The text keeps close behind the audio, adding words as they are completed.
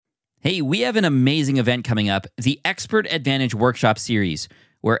Hey, we have an amazing event coming up, the Expert Advantage Workshop Series,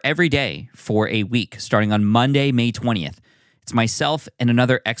 where every day for a week, starting on Monday, May 20th, it's myself and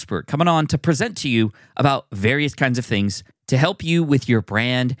another expert coming on to present to you about various kinds of things to help you with your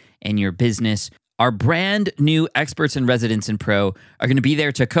brand and your business. Our brand new experts and residents in Pro are going to be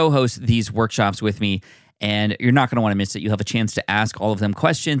there to co-host these workshops with me, and you're not going to want to miss it. You'll have a chance to ask all of them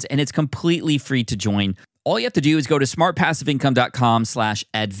questions, and it's completely free to join. All you have to do is go to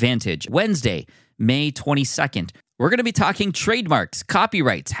smartpassiveincome.com/advantage. Wednesday, May 22nd. We're going to be talking trademarks,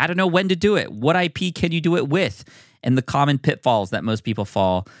 copyrights, how to know when to do it, what IP can you do it with, and the common pitfalls that most people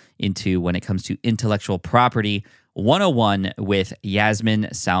fall into when it comes to intellectual property 101 with Yasmin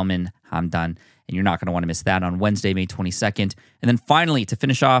Salman Hamdan. And you're not going to want to miss that on Wednesday, May 22nd. And then finally, to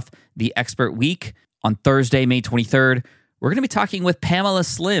finish off the Expert Week, on Thursday, May 23rd, we're going to be talking with Pamela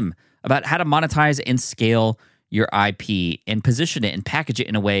Slim about how to monetize and scale your IP and position it and package it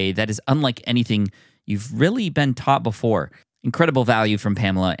in a way that is unlike anything you've really been taught before. Incredible value from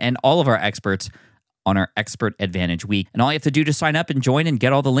Pamela and all of our experts on our Expert Advantage Week. And all you have to do to sign up and join and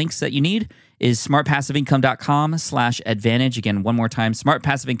get all the links that you need is smartpassiveincome.com/advantage. Again, one more time,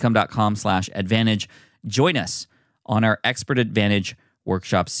 smartpassiveincome.com/advantage. Join us on our Expert Advantage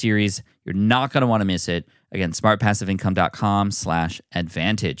Workshop Series. You're not going to want to miss it. Again,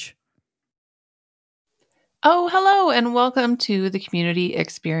 smartpassiveincome.com/advantage. Oh, hello, and welcome to the Community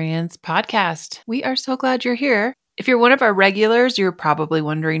Experience Podcast. We are so glad you're here. If you're one of our regulars, you're probably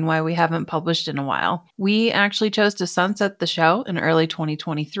wondering why we haven't published in a while. We actually chose to sunset the show in early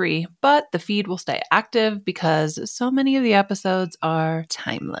 2023, but the feed will stay active because so many of the episodes are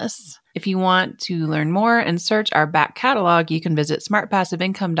timeless. If you want to learn more and search our back catalog, you can visit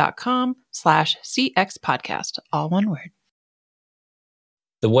smartpassiveincome.com/CX podcast, all one word.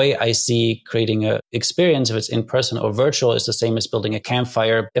 The way I see creating an experience, if it's in person or virtual, is the same as building a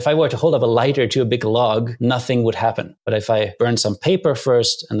campfire. If I were to hold up a lighter to a big log, nothing would happen. But if I burn some paper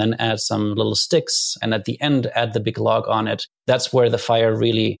first and then add some little sticks and at the end add the big log on it, that's where the fire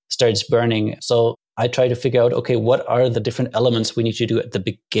really starts burning. So I try to figure out, okay, what are the different elements we need to do at the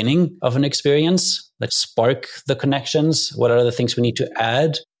beginning of an experience that spark the connections? What are the things we need to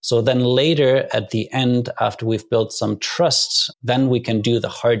add? So then later at the end, after we've built some trust, then we can do the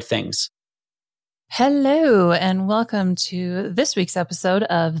hard things. Hello, and welcome to this week's episode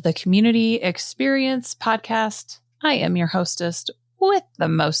of the Community Experience Podcast. I am your hostess with the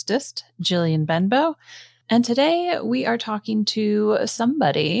mostest, Jillian Benbow. And today we are talking to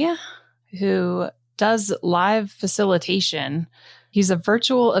somebody who does live facilitation. He's a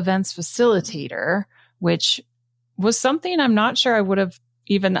virtual events facilitator, which was something I'm not sure I would have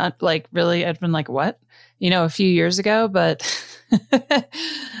even really, I'd been like, what? A few years ago, but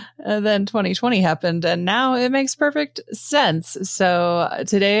then 2020 happened and now it makes perfect sense. So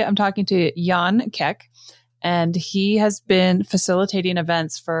today I'm talking to Jan Keck, and he has been facilitating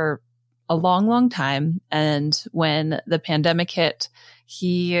events for a long, long time. And when the pandemic hit,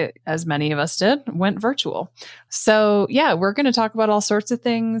 he, as many of us did, went virtual. So yeah, we're going to talk about all sorts of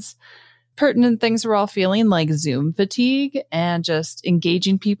things, pertinent things we're all feeling, like Zoom fatigue and just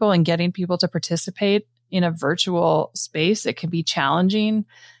engaging people and getting people to participate in a virtual space. It can be challenging.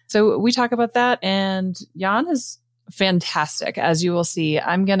 So we talk about that, and Jan is fantastic. As you will see,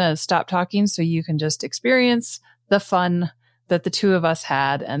 I'm going to stop talking so you can just experience the fun that the two of us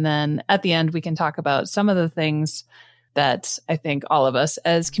had. And then at the end, we can talk about some of the things that I think all of us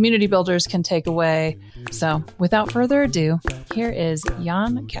as community builders can take away. So without further ado, here is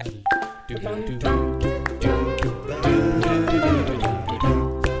Jan Keck.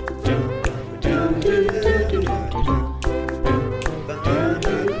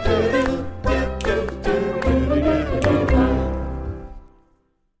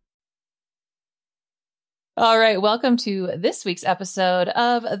 All right, welcome to this week's episode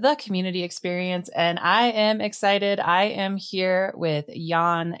of The Community Experience, and I am excited. I am here with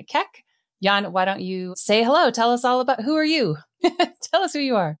Jan Keck. Jan, why don't you say hello? Tell us all about who are you? Tell us who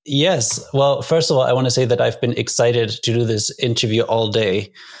you are. Yes. Well, first of all, I want to say that I've been excited to do this interview all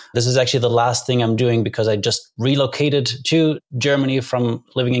day. This is actually the last thing I'm doing because I just relocated to Germany from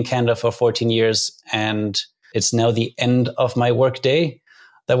living in Canada for 14 years, and it's now the end of my workday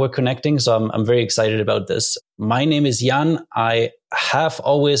that we're connecting. So I'm very excited about this. My name is Jan. I have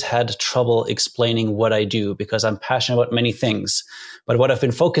always had trouble explaining what I do because I'm passionate about many things. But what I've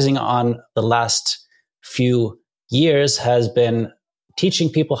been focusing on the last few years has been teaching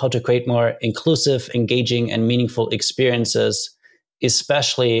people how to create more inclusive, engaging, and meaningful experiences,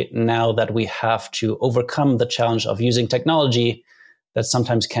 especially now that we have to overcome the challenge of using technology that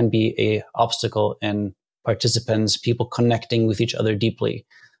sometimes can be an obstacle in participants, people connecting with each other deeply.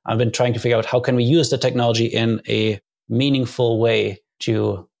 I've been trying to figure out how can we use the technology in a meaningful way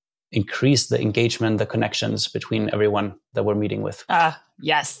to increase the engagement, the connections between everyone that we're meeting with.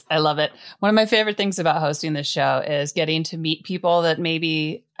 Yes, I love it. One of my favorite things about hosting this show is getting to meet people that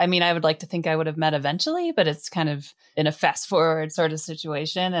maybe, I would like to think I would have met eventually, but it's kind of in a fast forward sort of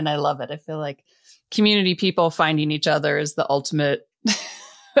situation. And I love it. I feel like community people finding each other is the ultimate.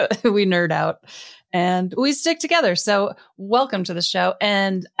 We nerd out and we stick together. So welcome to the show.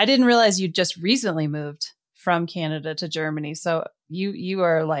 And I didn't realize you just recently moved from Canada to Germany. So you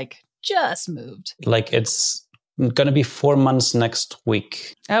are like just moved. Like it's going to be 4 months next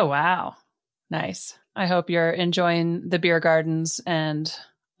week. Oh, wow. Nice. I hope you're enjoying the beer gardens and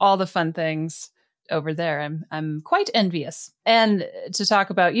all the fun things over there. I'm quite envious. And to talk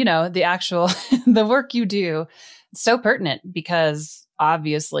about, the actual, the work you do, it's so pertinent because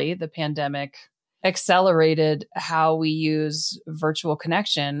obviously the pandemic accelerated how we use virtual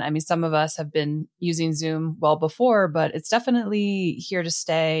connection. Some of us have been using Zoom well before, but it's definitely here to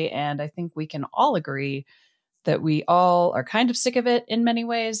stay. And I think we can all agree that we all are kind of sick of it in many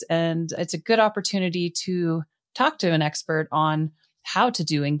ways. And it's a good opportunity to talk to an expert on how to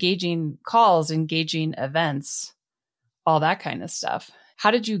do engaging calls, engaging events, all that kind of stuff. How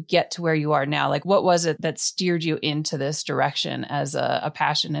did you get to where you are now? Like, what was it that steered you into this direction as a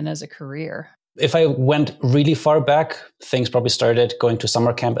passion and as a career? If I went really far back, things probably started going to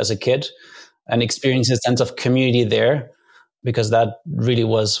summer camp as a kid and experiencing a sense of community there, because that really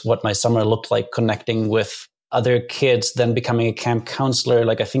was what my summer looked like, connecting with other kids, then becoming a camp counselor.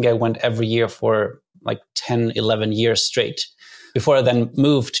 Like I think I went every year for like 10, 11 years straight before I then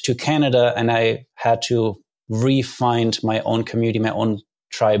moved to Canada and I had to re-find my own community, my own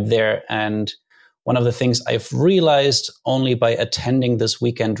tribe there. And one of the things I've realized only by attending this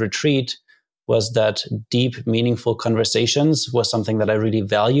weekend retreat was that deep, meaningful conversations was something that I really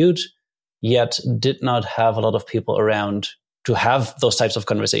valued, yet did not have a lot of people around to have those types of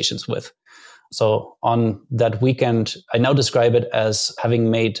conversations with. So on that weekend, I now describe it as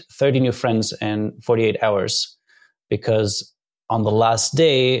having made 30 new friends in 48 hours, because on the last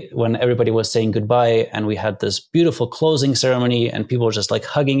day when everybody was saying goodbye and we had this beautiful closing ceremony and people were just like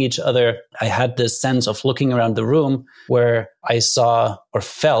hugging each other, I had this sense of looking around the room where I saw or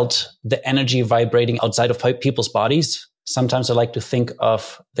felt the energy vibrating outside of people's bodies. Sometimes I like to think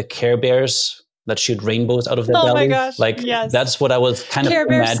of the Care Bears that shoot rainbows out of their belly. Oh my gosh. Like yes. That's what I was kind Care of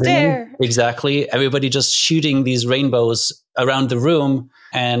Bear imagining. stare. Exactly. Everybody just shooting these rainbows around the room.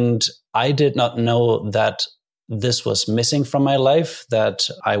 And I did not know that this was missing from my life, that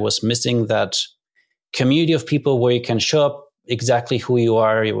I was missing that community of people where you can show up exactly who you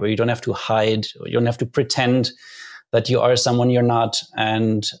are, where you don't have to hide, or you don't have to pretend that you are someone you're not.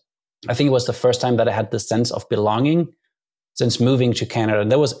 And I think it was the first time that I had this sense of belonging since moving to Canada.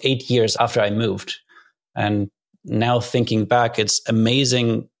 And that was 8 years after I moved. And now thinking back, it's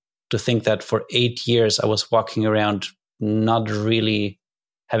amazing to think that for 8 years I was walking around not really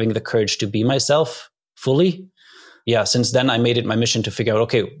having the courage to be myself fully. Yeah, since then I made it my mission to figure out,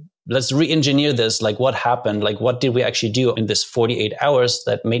 okay, let's re-engineer this. Like what happened? Like what did we actually do in this 48 hours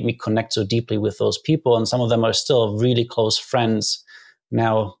that made me connect so deeply with those people? And some of them are still really close friends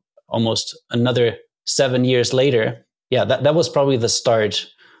now, almost another 7 years later. Yeah, that was probably the start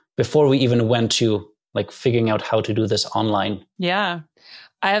before we even went to like figuring out how to do this online. Yeah.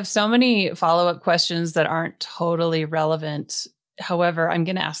 I have so many follow-up questions that aren't totally relevant. However, I'm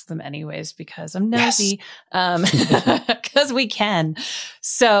going to ask them anyways because I'm nosy, because we can.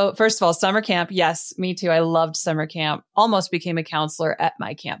 So first of all, summer camp. Yes, me too. I loved summer camp. Almost became a counselor at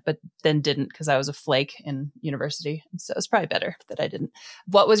my camp, but then didn't because I was a flake in university. So it's probably better that I didn't.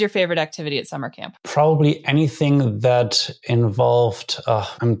 What was your favorite activity at summer camp? Probably anything that involved,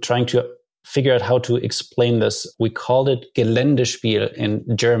 I'm trying to figure out how to explain this. We called it Geländespiel in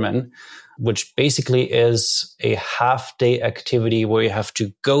German, which basically is a half-day activity where you have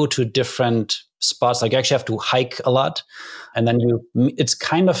to go to different spots. Like you actually have to hike a lot. And then it's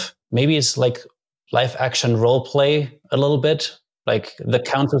kind of, maybe it's like live action role play a little bit. Like the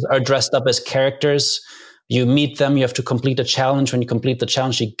counselors are dressed up as characters. You meet them, you have to complete a challenge. When you complete the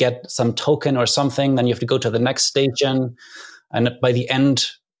challenge, you get some token or something. Then you have to go to the next station. And by the end,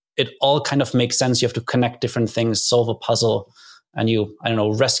 it all kind of makes sense. You have to connect different things, solve a puzzle, and you, I don't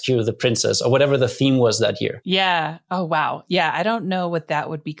know, rescue the princess or whatever the theme was that year. Yeah. Oh, wow. Yeah. I don't know what that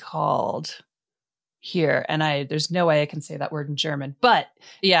would be called here. And there's no way I can say that word in German, but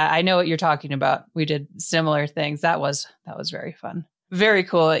yeah, I know what you're talking about. We did similar things. That was very fun. Very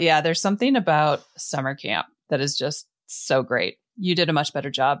cool. Yeah. There's something about summer camp that is just so great. You did a much better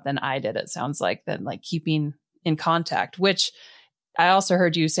job than I did. It sounds like than like keeping in contact, which I also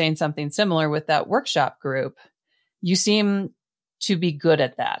heard you saying something similar with that workshop group. You seem to be good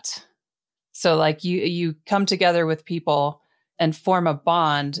at that. So like you come together with people and form a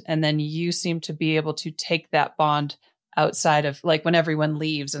bond, and then you seem to be able to take that bond outside of like when everyone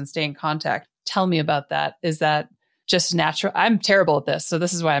leaves and stay in contact. Tell me about that. Is that just natural? I'm terrible at this. So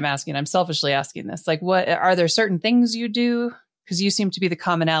this is why I'm asking. I'm selfishly asking this. Like, what are there certain things you do? Because you seem to be the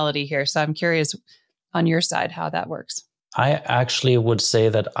commonality here. So I'm curious on your side how that works. I actually would say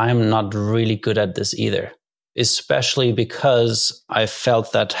that I'm not really good at this either, especially because I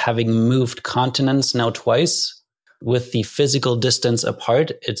felt that having moved continents now twice with the physical distance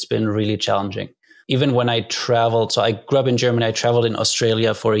apart, it's been really challenging. Even when I traveled, so I grew up in Germany, I traveled in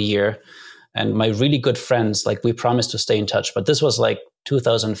Australia for a year, and my really good friends, like we promised to stay in touch, but this was like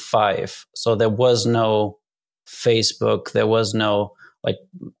 2005. So there was no Facebook, there was no, like,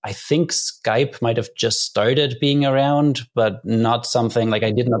 I think Skype might have just started being around, but not something like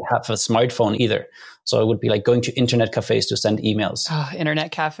I did not have a smartphone either. So I would be like going to internet cafes to send emails. Oh,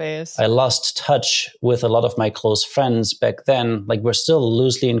 internet cafes. I lost touch with a lot of my close friends back then. Like we're still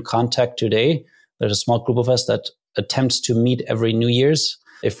loosely in contact today. There's a small group of us that attempts to meet every New Year's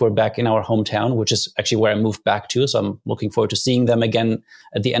if we're back in our hometown, which is actually where I moved back to. So I'm looking forward to seeing them again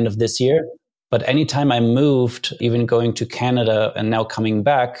at the end of this year. But anytime I moved, even going to Canada and now coming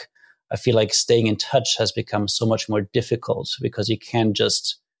back, I feel like staying in touch has become so much more difficult because you can't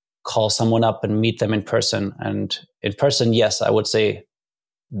just call someone up and meet them in person. And in person, yes, I would say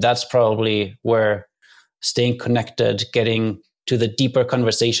that's probably where staying connected, getting to the deeper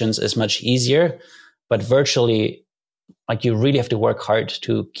conversations is much easier. But virtually, like you really have to work hard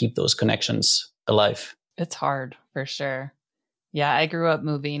to keep those connections alive. It's hard for sure. Yeah, I grew up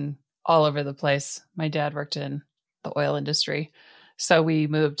moving all over the place. My dad worked in the oil industry. So we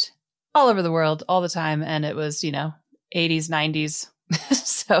moved all over the world all the time. And it was, 80s, 90s.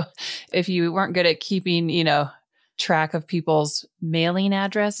 So if you weren't good at keeping, track of people's mailing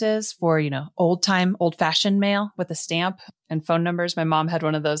addresses for, old fashioned mail with a stamp and phone numbers. My mom had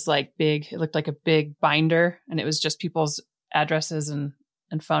one of those it looked like a big binder, and it was just people's addresses and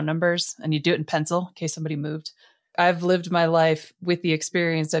phone numbers. And you do it in pencil in case somebody moved. I've lived my life with the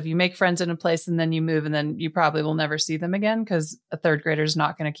experience of you make friends in a place and then you move and then you probably will never see them again because a third grader is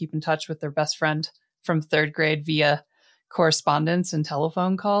not going to keep in touch with their best friend from third grade via correspondence and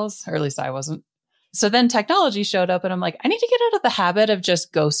telephone calls, or at least I wasn't. So then technology showed up and I'm like, I need to get out of the habit of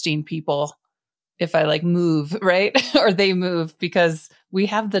just ghosting people if I move, right? Or they move, because we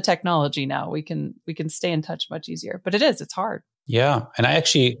have the technology now. We can stay in touch much easier, but it's hard. Yeah. And I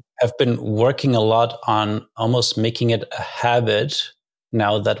actually have been working a lot on almost making it a habit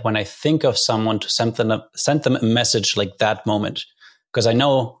now that when I think of someone to send them a message like that moment, because I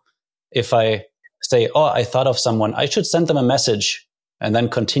know if I say, oh, I thought of someone, I should send them a message and then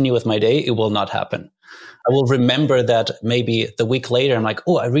continue with my day, it will not happen. I will remember that maybe the week later, I'm like,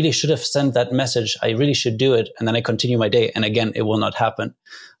 oh, I really should have sent that message. I really should do it. And then I continue my day. And again, it will not happen.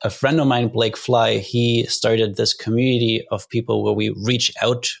 A friend of mine, Blake Fly, he started this community of people where we reach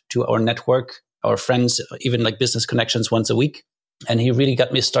out to our network, our friends, even like business connections once a week. And he really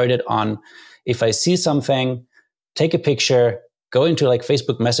got me started on, if I see something, take a picture, go into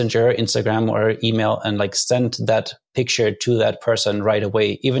Facebook Messenger, Instagram, or email and send that picture to that person right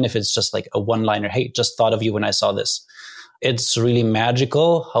away, even if it's just a one-liner. Hey, just thought of you when I saw this. It's really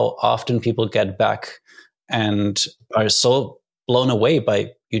magical how often people get back and are so blown away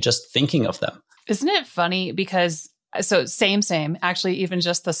by you just thinking of them. Isn't it funny? Because same. Actually, even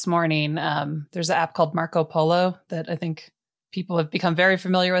just this morning, there's an app called Marco Polo that I think people have become very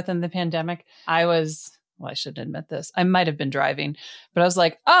familiar with in the pandemic. I shouldn't admit this. I might have been driving, but I was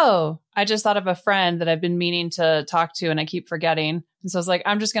like, oh, I just thought of a friend that I've been meaning to talk to and I keep forgetting. And so I was like,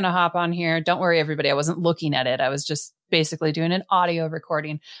 I'm just going to hop on here. Don't worry, everybody. I wasn't looking at it. I was just basically doing an audio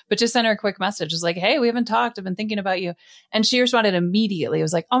recording, but just sent her a quick message. It was like, hey, we haven't talked. I've been thinking about you. And she responded immediately. It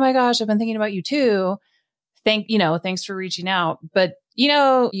was like, oh my gosh, I've been thinking about you too. Thanks for reaching out. But you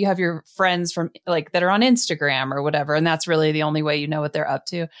have your friends from that are on Instagram or whatever. And that's really the only way you know what they're up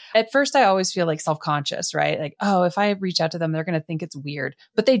to. At first, I always feel self-conscious, right? Oh, if I reach out to them, they're going to think it's weird,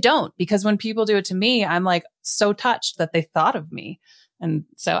 but they don't, because when people do it to me, I'm so touched that they thought of me. And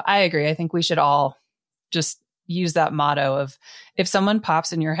so I agree. I think we should all just use that motto of, if someone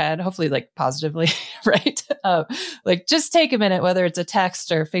pops in your head, hopefully positively, right? Just take a minute, whether it's a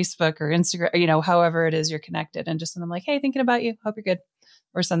text or Facebook or Instagram, however it is you're connected, and just send them hey, thinking about you, hope you're good.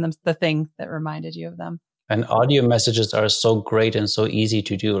 Or send them the thing that reminded you of them. And audio messages are so great and so easy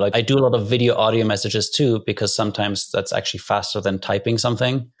to do. I do a lot of video audio messages too, because sometimes that's actually faster than typing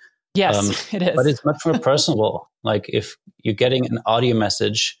something. Yes, it is. But it's much more personal. Like if you're getting an audio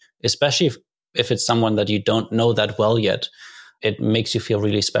message, especially if it's someone that you don't know that well yet, it makes you feel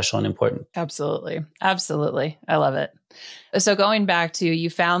really special and important. Absolutely. Absolutely. I love it. So going back to, you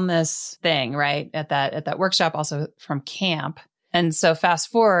found this thing, right, at that workshop, also from camp. And so fast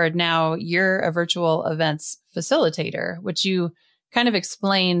forward, now you're a virtual events facilitator, which you kind of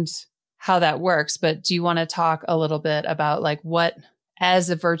explained how that works. But do you want to talk a little bit about like what, as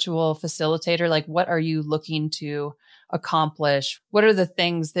a virtual facilitator, like what are you looking to accomplish? What are the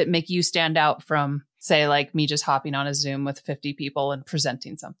things that make you stand out from, say, like me just hopping on a Zoom with 50 people and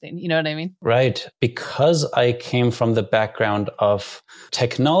presenting something? You know what I mean? Right. Because I came from the background of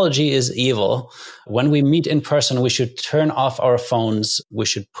technology is evil. When we meet in person, we should turn off our phones. We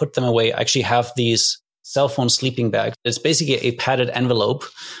should put them away. I actually have these cell phone sleeping bags. It's basically a padded envelope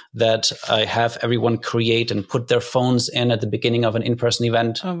that I have everyone create and put their phones in at the beginning of an in-person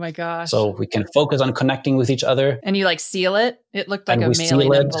event. Oh my gosh. So we can focus on connecting with each other. And you like seal it? It looked like a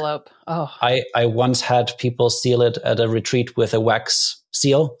mailing envelope. Oh, I once had people seal it at a retreat with a wax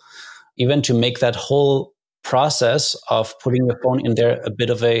seal, even to make that whole process of putting your phone in there a bit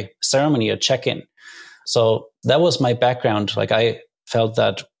of a ceremony, a check-in. So that was my background. Like I felt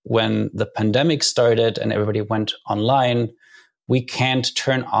that when the pandemic started and everybody went online, we can't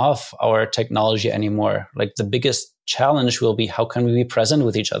turn off our technology anymore. Like the biggest challenge will be, how can we be present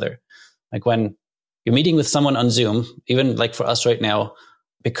with each other? Like when you're meeting with someone on Zoom, even like for us right now,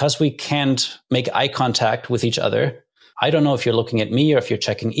 because we can't make eye contact with each other. I don't know if you're looking at me or if you're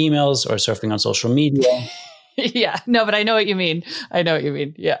checking emails or surfing on social media. Yeah, no, but I know what you mean.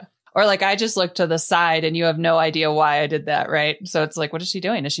 Yeah. Or like I just look to the side and you have no idea why I did that, right? So it's like, what is she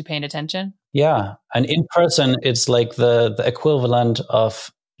doing? Is she paying attention? Yeah. And in person, it's like the equivalent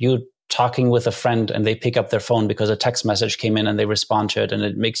of you talking with a friend and they pick up their phone because a text message came in and they respond to it. And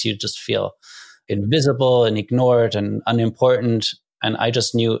it makes you just feel invisible and ignored and unimportant. And I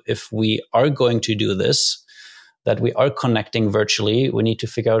just knew if we are going to do this, that we are connecting virtually, we need to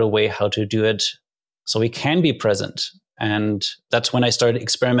figure out a way how to do it so we can be present. And that's when I started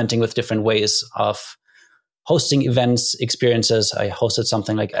experimenting with different ways of hosting events, experiences. I hosted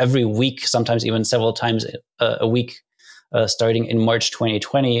something like every week, sometimes even several times a week, starting in March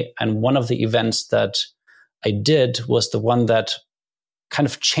 2020. And one of the events that I did was the one that kind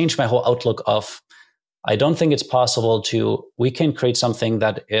of changed my whole outlook of, I don't think it's possible we can create something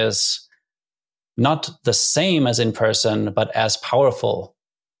that is not the same as in person, but as powerful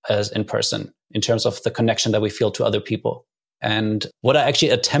as in person in terms of the connection that we feel to other people. And what I actually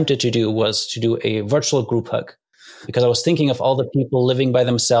attempted to do was to do a virtual group hug, because I was thinking of all the people living by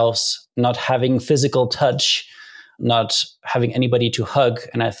themselves, not having physical touch, not having anybody to hug.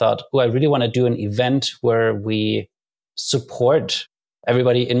 And I thought, I really want to do an event where we support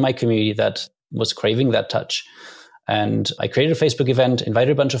everybody in my community that was craving that touch. And I created a Facebook event,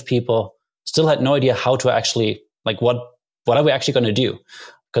 invited a bunch of people, still had no idea how to actually, like, what are we actually going to do?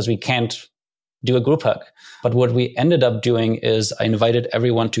 Because we can't do a group hug. But what we ended up doing is I invited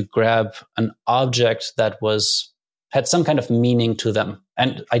everyone to grab an object that had some kind of meaning to them.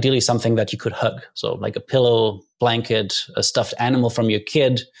 And ideally something that you could hug. So like a pillow, blanket, a stuffed animal from your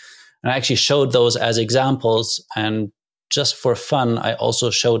kid. And I actually showed those as examples. And just for fun, I also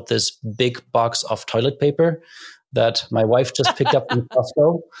showed this big box of toilet paper that my wife just picked up from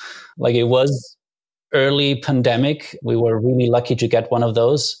Costco. Like it was early pandemic. We were really lucky to get one of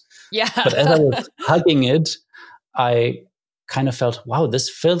those. Yeah. But as I was hugging it, I kind of felt, wow, this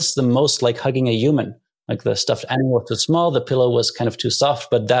feels the most like hugging a human. Like the stuffed animal was too small, the pillow was kind of too soft,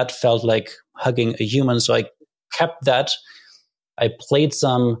 but that felt like hugging a human. So I kept that. I played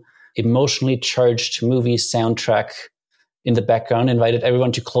some emotionally charged movie soundtrack in the background, invited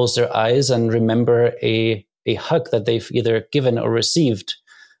everyone to close their eyes and remember a hug that they've either given or received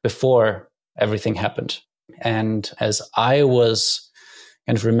before everything happened. And as I was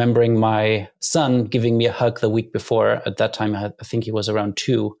kind of remembering my son giving me a hug the week before, at that time, I think he was around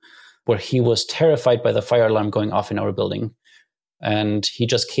 2, where he was terrified by the fire alarm going off in our building. And he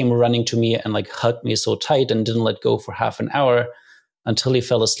just came running to me and like hugged me so tight and didn't let go for half an hour until he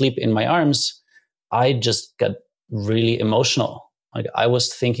fell asleep in my arms. I just got really emotional. Like I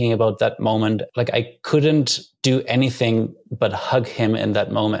was thinking about that moment. Like I couldn't do anything but hug him in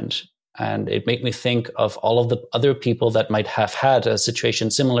that moment. And it made me think of all of the other people that might have had a situation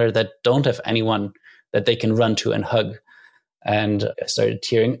similar that don't have anyone that they can run to and hug. And I started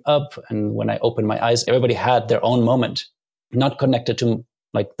tearing up. And when I opened my eyes, everybody had their own moment, not connected to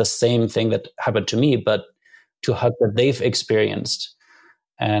like the same thing that happened to me, but to hug that they've experienced.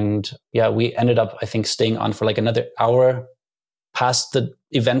 And yeah, we ended up, I think, staying on for like another hour past the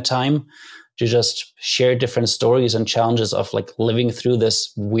event time to just share different stories and challenges of like living through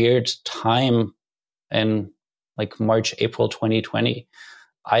this weird time in like March, April 2020.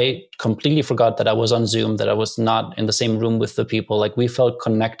 I completely forgot that I was on Zoom, that I was not in the same room with the people. Like we felt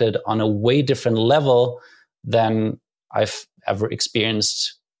connected on a way different level than I've ever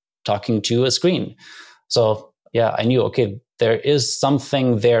experienced talking to a screen. So yeah, I knew, okay, there is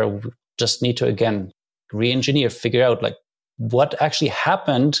something there. We just need to, again, re-engineer, figure out like what actually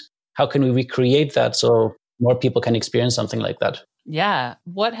happened. How can we recreate that so more people can experience something like that? Yeah.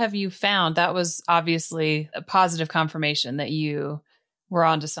 What have you found? That was obviously a positive confirmation that you were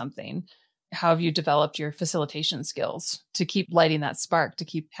onto something. How have you developed your facilitation skills to keep lighting that spark, to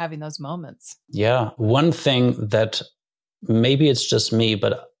keep having those moments? Yeah. One thing that maybe it's just me,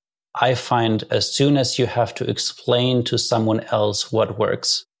 but I find as soon as you have to explain to someone else what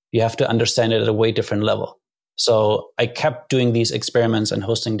works, you have to understand it at a way different level. So I kept doing these experiments and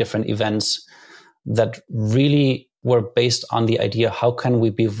hosting different events that really were based on the idea, how can we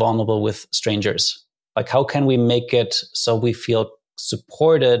be vulnerable with strangers? Like, how can we make it so we feel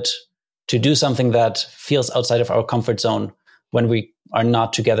supported to do something that feels outside of our comfort zone when we are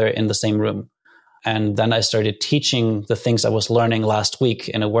not together in the same room? And then I started teaching the things I was learning last week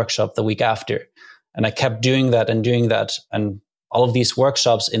in a workshop the week after. And I kept doing that. And all of these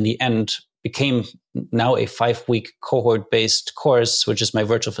workshops in the end became now a 5-week cohort-based course, which is my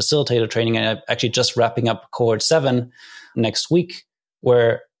virtual facilitator training. And I'm actually just wrapping up cohort 7 next week,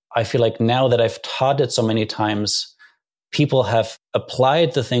 where I feel like now that I've taught it so many times, people have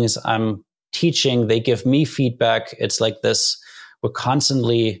applied the things I'm teaching. They give me feedback. It's like this. We're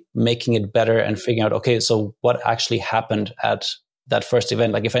constantly making it better and figuring out, okay, so what actually happened at that first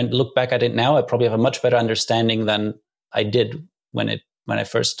event? Like if I look back at it now, I probably have a much better understanding than I did when I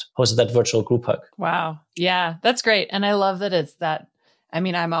first hosted that virtual group hug. Wow. Yeah, that's great. And I love that it's that. I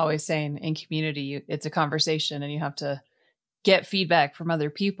mean, I'm always saying in community, it's a conversation and you have to get feedback from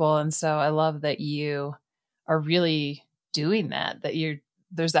other people. And so I love that you are really doing that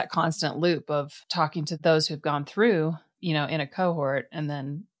there's that constant loop of talking to those who've gone through, in a cohort, and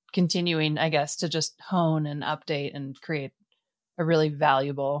then continuing, I guess, to just hone and update and create a really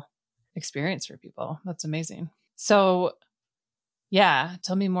valuable experience for people. That's amazing. So yeah,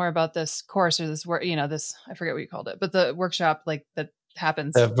 tell me more about this course or this work, this, I forget what you called it, but the workshop like that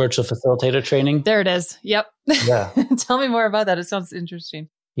happens. The virtual facilitator training. There it is. Yep. Yeah. Tell me more about that. It sounds interesting.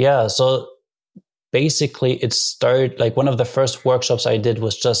 Yeah. So basically it started like one of the first workshops I did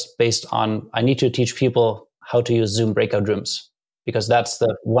was just based on, I need to teach people how to use Zoom breakout rooms, because that's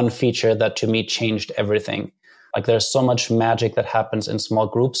the one feature that to me changed everything. Like there's so much magic that happens in small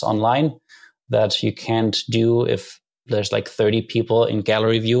groups online that you can't do if there's like 30 people in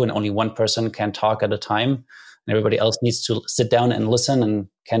gallery view and only one person can talk at a time and everybody else needs to sit down and listen and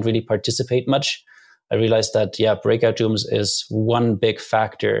can't really participate much. I realized that, breakout rooms is one big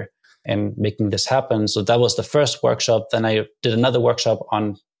factor in making this happen. So that was the first workshop. Then I did another workshop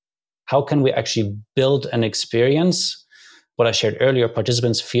on how can we actually build an experience? What I shared earlier,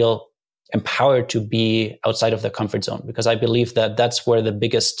 participants feel empowered to be outside of their comfort zone, because I believe that that's where the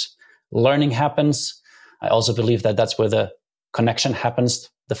biggest learning happens. I also believe that that's where the connection happens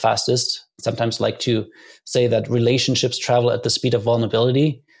the fastest. Sometimes like to say that relationships travel at the speed of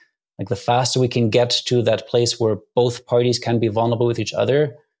vulnerability. Like the faster we can get to that place where both parties can be vulnerable with each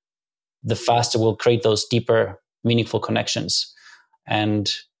other, the faster we'll create those deeper, meaningful connections.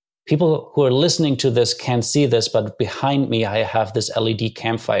 And people who are listening to this can't see this, but behind me, I have this LED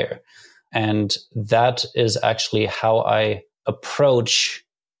campfire. And that is actually how I approach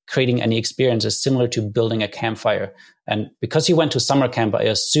creating any experience, is similar to building a campfire. And because you went to summer camp, I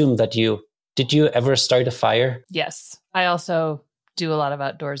assume that did you ever start a fire? Yes. I also do a lot of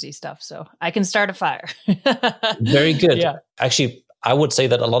outdoorsy stuff, so I can start a fire. Very good. Yeah. Actually, I would say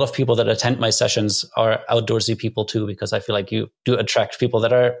that a lot of people that attend my sessions are outdoorsy people too, because I feel like you do attract people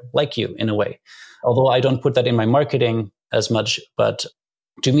that are like you in a way. Although I don't put that in my marketing as much, but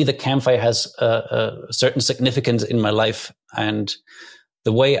to me, the campfire has a certain significance in my life. And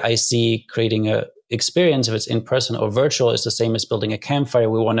the way I see creating a experience, if it's in person or virtual, is the same as building a campfire.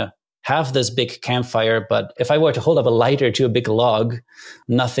 We want to have this big campfire, but if I were to hold up a lighter to a big log,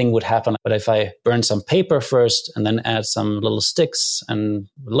 nothing would happen. But if I burn some paper first and then add some little sticks and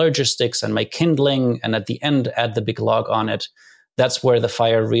larger sticks and my kindling, and at the end add the big log on it, that's where the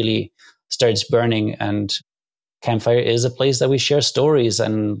fire really starts burning. And campfire is a place that we share stories,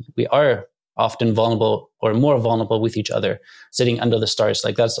 and we are often vulnerable or more vulnerable with each other, sitting under the stars.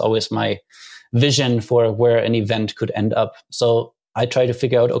 Like that's always my vision for where an event could end up. So I try to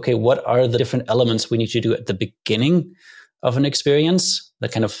figure out, okay, what are the different elements we need to do at the beginning of an experience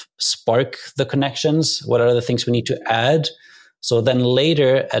that kind of spark the connections. What are the things we need to add? So then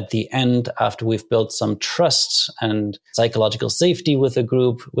later at the end, after we've built some trust and psychological safety with the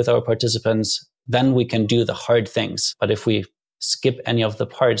group, with our participants, then we can do the hard things. But if we skip any of the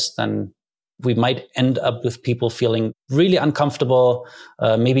parts, then we might end up with people feeling really uncomfortable,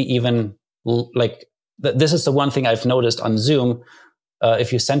 maybe even like this is the one thing I've noticed on Zoom.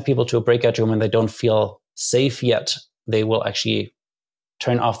 If you send people to a breakout room and they don't feel safe yet, they will actually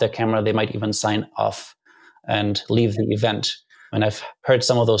turn off their camera. They might even sign off and leave the event. And I've heard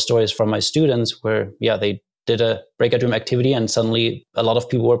some of those stories from my students where, they did a breakout room activity and suddenly a lot of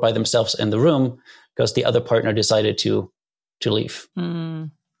people were by themselves in the room because the other partner decided to leave.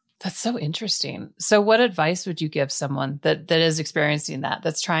 That's so interesting. So what advice would you give someone that is experiencing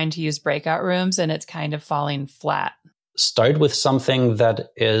that's trying to use breakout rooms and it's kind of falling flat? Start with something that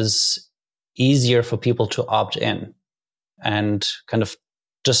is easier for people to opt in, and kind of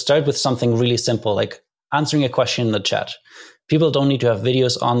just start with something really simple, like answering a question in the chat. People don't need to have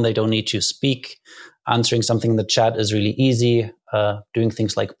videos on. They don't need to speak. Answering something in the chat is really easy. Doing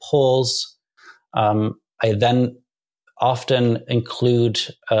things like polls. I then often include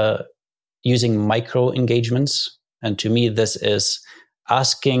using micro engagements. And to me, this is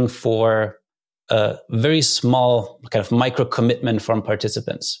asking for a very small kind of micro commitment from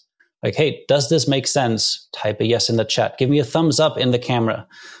participants. Like, hey, does this make sense? Type a yes in the chat. Give me a thumbs up in the camera.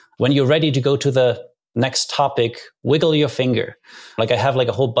 When you're ready to go to the next topic, wiggle your finger. Like I have like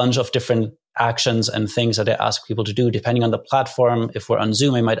a whole bunch of different actions and things that I ask people to do depending on the platform. If we're on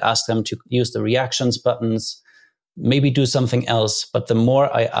Zoom, I might ask them to use the reactions buttons, maybe do something else. But the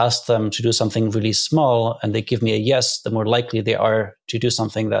more I ask them to do something really small and they give me a yes, the more likely they are to do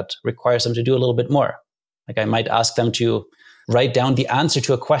something that requires them to do a little bit more. Like I might ask them to write down the answer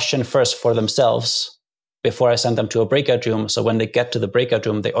to a question first for themselves before I send them to a breakout room. So when they get to the breakout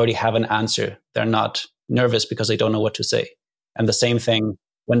room, they already have an answer. They're not nervous because they don't know what to say. And the same thing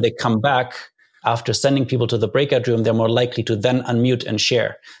when they come back after sending people to the breakout room, they're more likely to then unmute and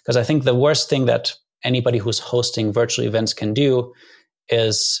share. Because I think the worst thing that anybody who's hosting virtual events can do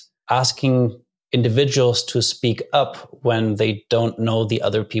is asking individuals to speak up when they don't know the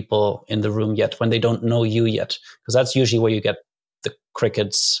other people in the room yet, when they don't know you yet. Because that's usually where you get the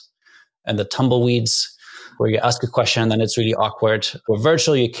crickets and the tumbleweeds, where you ask a question and then it's really awkward. For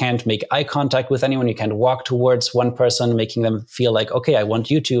virtual, you can't make eye contact with anyone. You can't walk towards one person, making them feel like, okay, I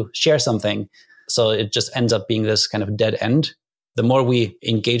want you to share something. So it just ends up being this kind of dead end. The more we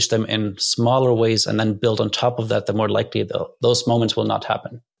engage them in smaller ways and then build on top of that, the more likely those moments will not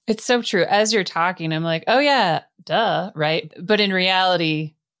happen. It's so true. As you're talking, I'm like, oh yeah, duh, right? But in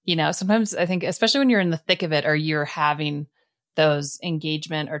reality, sometimes I think, especially when you're in the thick of it or you're having those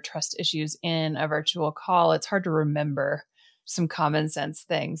engagement or trust issues in a virtual call, it's hard to remember some common sense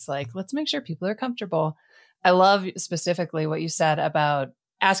things like, let's make sure people are comfortable. I love specifically what you said about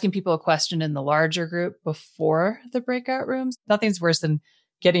asking people a question in the larger group before the breakout rooms. Nothing's worse than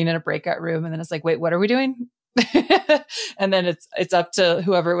getting in a breakout room and then it's like, wait, what are we doing? And then it's up to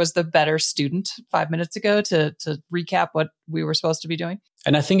whoever was the better student 5 minutes ago to recap what we were supposed to be doing.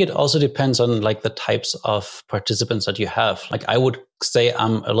 And I think it also depends on like the types of participants that you have. Like I would say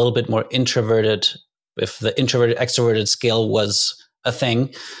I'm a little bit more introverted if the introverted extroverted scale was a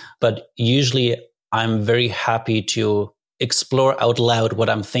thing, but usually I'm very happy to explore out loud what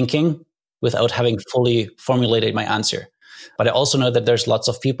I'm thinking without having fully formulated my answer. But I also know that there's lots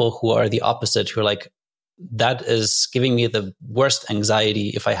of people who are the opposite, who are like, that is giving me the worst anxiety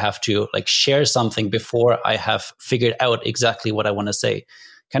if I have to like share something before I have figured out exactly what I want to say.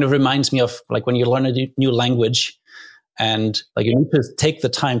 Kind of reminds me of like when you learn a new language and like you need to take the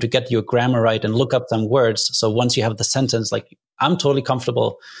time to get your grammar right and look up some words. So once you have the sentence, like I'm totally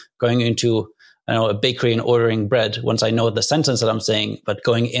comfortable going into a bakery and ordering bread once I know the sentence that I'm saying, but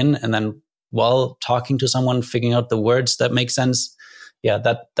going in and then while talking to someone, figuring out the words that make sense. Yeah,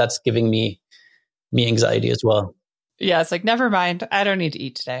 that's giving me anxiety as well. Yeah, it's like, never mind. I don't need to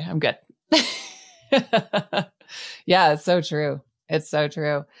eat today. I'm good. Yeah, it's so true. It's so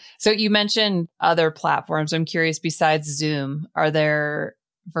true. So you mentioned other platforms. I'm curious, besides Zoom, are there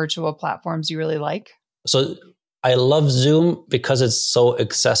virtual platforms you really like? So I love Zoom because it's so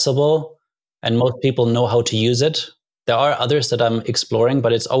accessible and most people know how to use it. There are others that I'm exploring,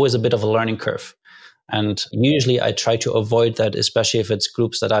 but it's always a bit of a learning curve. And usually I try to avoid that, especially if it's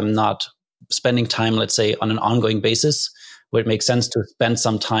groups that I'm not spending time, let's say, on an ongoing basis, where it makes sense to spend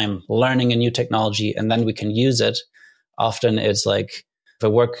some time learning a new technology and then we can use it. Often it's like if I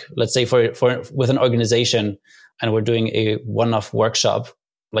work, let's say for with an organization and we're doing a one-off workshop,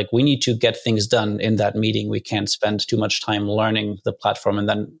 like we need to get things done in that meeting. We can't spend too much time learning the platform and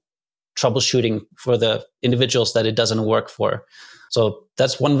then troubleshooting for the individuals that it doesn't work for. So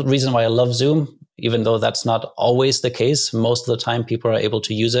that's one reason why I love Zoom, even though that's not always the case. Most of the time people are able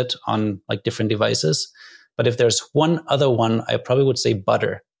to use it on like different devices. But if there's one other one, I probably would say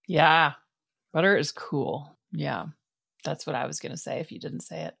Butter. Yeah. Butter is cool. Yeah. That's what I was going to say if you didn't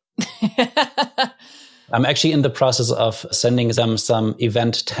say it. I'm actually in the process of sending them some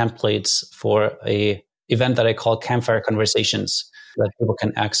event templates for a event that I call Campfire Conversations that people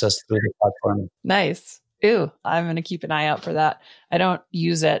can access through the platform. Nice. Ooh, I'm going to keep an eye out for that. I don't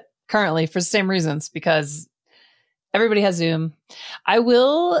use it currently for the same reasons because everybody has Zoom. I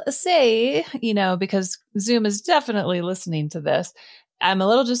will say, because Zoom is definitely listening to this, I'm a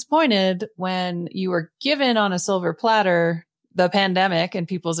little disappointed when you were given on a silver platter the pandemic and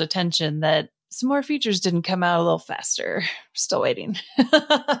people's attention that some more features didn't come out a little faster. Still waiting.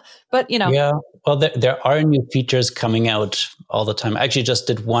 But, Yeah, well, there are new features coming out all the time. I actually just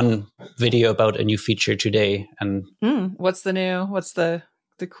did one video about a new feature today. And what's the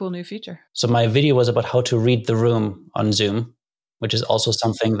cool new feature? So my video was about how to read the room on Zoom, which is also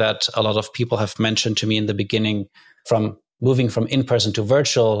something that a lot of people have mentioned to me in the beginning. From moving from in-person to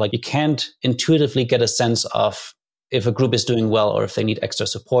virtual, like you can't intuitively get a sense of if a group is doing well or if they need extra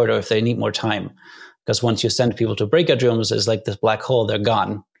support or if they need more time. Because once you send people to breakout rooms, it's like this black hole, they're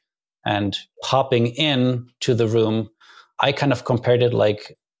gone. And popping in to the room, I kind of compared it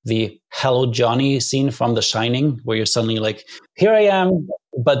like the Hello Johnny scene from The Shining, where you're suddenly like, here I am,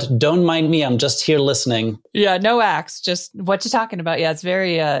 but don't mind me, I'm just here listening. Yeah, no acts, just what you're talking about. Yeah, it's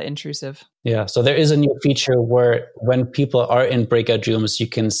very intrusive. Yeah, so there is a new feature where when people are in breakout rooms, you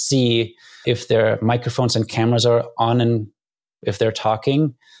can see if their microphones and cameras are on and if they're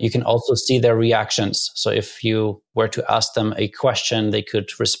talking. You can also see their reactions. So if you were to ask them a question, they could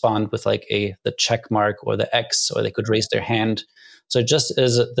respond with like the check mark or the X, or they could raise their hand. So it just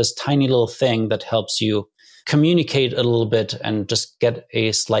is this tiny little thing that helps you communicate a little bit and just get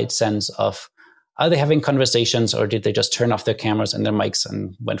a slight sense of, are they having conversations or did they just turn off their cameras and their mics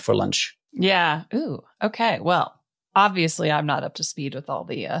and went for lunch? Yeah. Ooh, okay. Well, obviously I'm not up to speed with all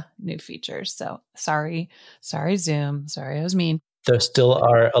the new features. So sorry, Zoom. Sorry, I was mean. There still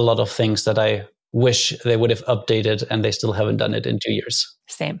are a lot of things that I wish they would have updated and they still haven't done it in 2 years.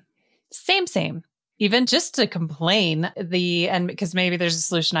 Same. Even just to complain and because maybe there's a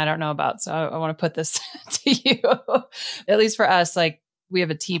solution I don't know about. So I want to put this to you, at least for us, like we have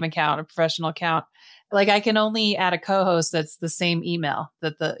a team account, a professional account. Like I can only add a co-host that's the same email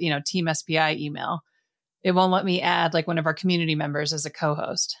that the, Team SPI email. It won't let me add like one of our community members as a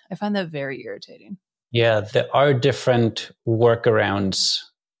co-host. I find that very irritating. Yeah, there are different workarounds.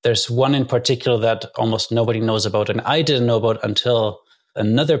 There's one in particular that almost nobody knows about, and I didn't know about until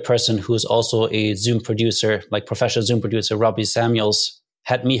another person who's also a Zoom producer, like professional Zoom producer, Robbie Samuels,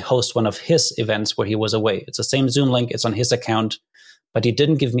 had me host one of his events where he was away. It's the same Zoom link, it's on his account, but he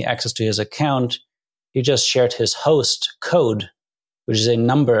didn't give me access to his account. He just shared his host code, which is a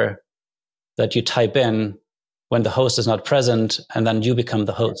number that you type in when the host is not present, and then you become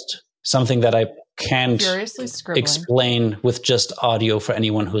the host. Something that I can't explain with just audio for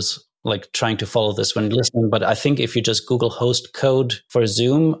anyone who's like trying to follow this when listening. But I think if you just Google host code for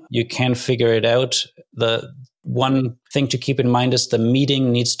Zoom, you can figure it out. The one thing to keep in mind is the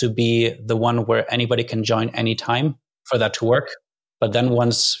meeting needs to be the one where anybody can join anytime for that to work. But then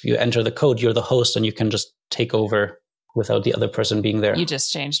once you enter the code, you're the host and you can just take over without the other person being there. You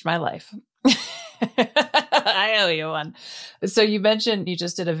just changed my life. I owe you one. So you mentioned you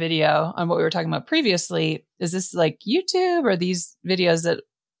just did a video on what we were talking about previously. Is this like YouTube or these videos that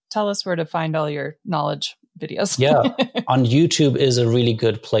tell us where to find all your knowledge videos? Yeah, on YouTube is a really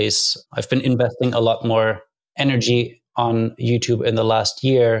good place. I've been investing a lot more energy on YouTube in the last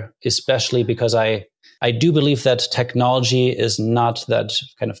year, especially because I do believe that technology is not that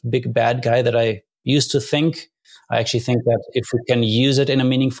kind of big bad guy that I used to think. I actually think that if we can use it in a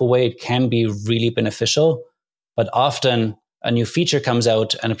meaningful way, it can be really beneficial. But often a new feature comes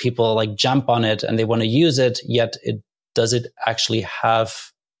out and people like jump on it and they want to use it, yet does it actually have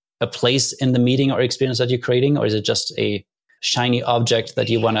a place in the meeting or experience that you're creating? Or is it just a shiny object that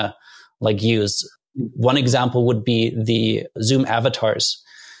you want to like use? One example would be the Zoom avatars.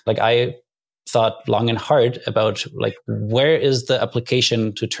 Like I thought long and hard about like, where is the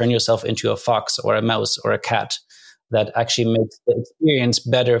application to turn yourself into a fox or a mouse or a cat that actually makes the experience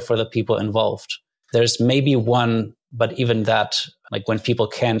better for the people involved? There's maybe one, but even that, like when people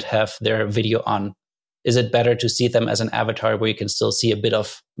can't have their video on, is it better to see them as an avatar where you can still see a bit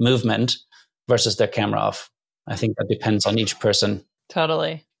of movement versus their camera off? I think that depends on each person.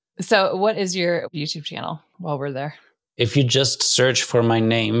 Totally. So what is your YouTube channel while we're there? If you just search for my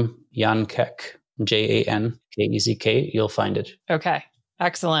name, Jan Keck, JanKeck, you'll find it. Okay.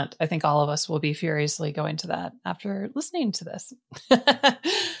 Excellent. I think all of us will be furiously going to that after listening to this.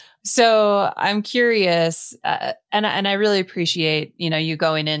 So I'm curious, and I really appreciate, you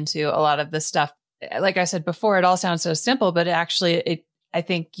going into a lot of this stuff. Like I said before, it all sounds so simple, but actually I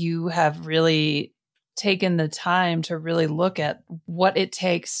think you have really taken the time to really look at what it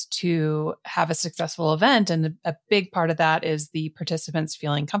takes to have a successful event. And a big part of that is the participants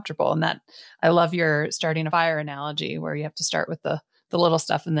feeling comfortable. And that I love your starting a fire analogy where you have to start with the little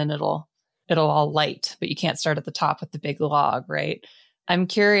stuff and then it'll all light, but you can't start at the top with the big log, right? I'm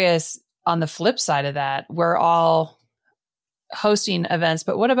curious on the flip side of that, we're all hosting events,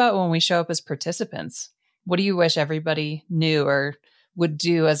 but what about when we show up as participants? What do you wish everybody knew or would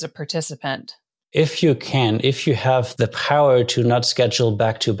do as a participant? If you have the power to not schedule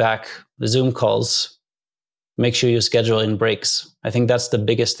back-to-back Zoom calls, make sure you schedule in breaks. I think that's the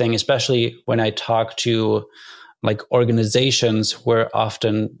biggest thing, especially when I talk to like organizations where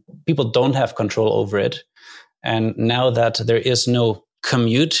often people don't have control over it. And now that there is no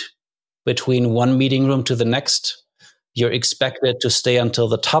commute between one meeting room to the next, you're expected to stay until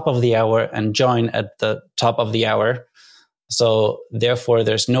the top of the hour and join at the top of the hour. So therefore,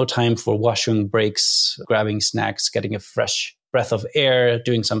 there's no time for washroom breaks, grabbing snacks, getting a fresh breath of air,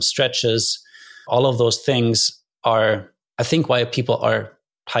 doing some stretches. All of those things are, I think, why people are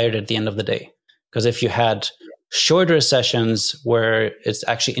tired at the end of the day. Because if you had shorter sessions where it's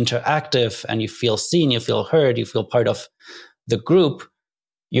actually interactive and you feel seen, you feel heard, you feel part of the group,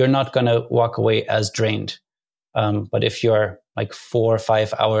 you're not going to walk away as drained. But if you're like 4 or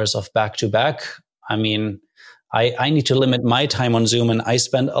 5 hours of back-to-back, I mean, I need to limit my time on Zoom, and I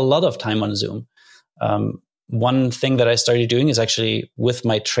spend a lot of time on Zoom. One thing that I started doing is actually with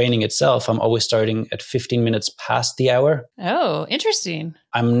my training itself, I'm always starting at 15 minutes past the hour. Oh, interesting.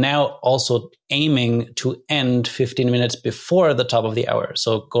 I'm now also aiming to end 15 minutes before the top of the hour.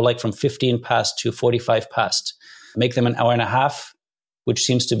 So go like from 15 past to 45 past. Make them an hour and a half, which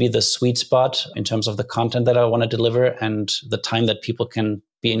seems to be the sweet spot in terms of the content that I want to deliver and the time that people can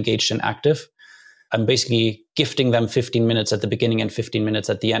be engaged and active. I'm basically gifting them 15 minutes at the beginning and 15 minutes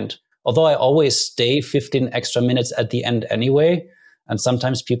at the end. Although I always stay 15 extra minutes at the end anyway. And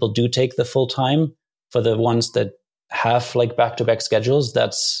sometimes people do take the full time. For the ones that have like back-to-back schedules,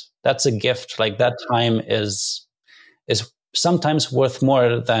 that's a gift. Like that time is sometimes worth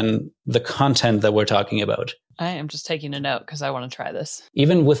more than the content that we're talking about. I am just taking a note because I want to try this.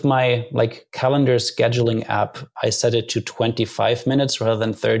 Even with my like calendar scheduling app, I set it to 25 minutes rather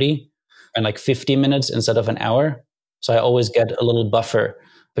than 30 and like 50 minutes instead of an hour. So I always get a little buffer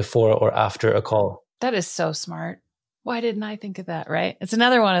before or after a call. That is so smart. Why didn't I think of that, right? It's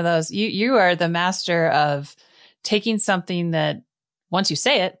another one of those. You are the master of taking something that once you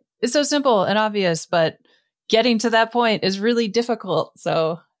say it, is so simple and obvious, but getting to that point is really difficult.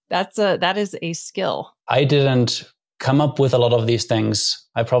 So that is a skill. I didn't come up with a lot of these things.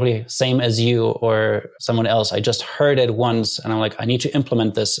 I probably, same as you or someone else, I just heard it once and I'm like, I need to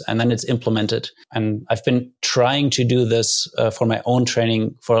implement this. And then it's implemented. And I've been trying to do this for my own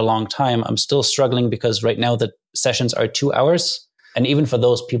training for a long time. I'm still struggling because right now the sessions are 2 hours. And even for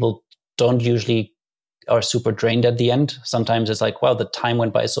those, people don't usually are super drained at the end. Sometimes it's like, wow, the time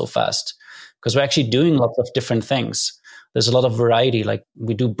went by so fast because we're actually doing lots of different things. There's a lot of variety. Like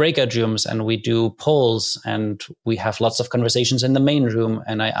we do breakout rooms and we do polls and we have lots of conversations in the main room.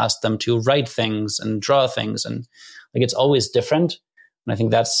 And I ask them to write things and draw things. And like, it's always different. And I think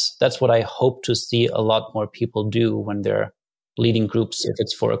that's what I hope to see a lot more people do when they're leading groups. If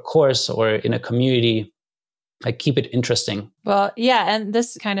it's for a course or in a community, I keep it interesting. Well, yeah. And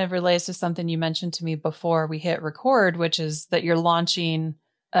this kind of relates to something you mentioned to me before we hit record, which is that you're launching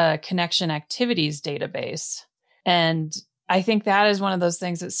a connection activities database. And I think that is one of those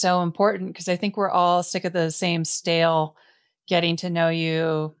things that's so important because I think we're all sick of the same stale getting to know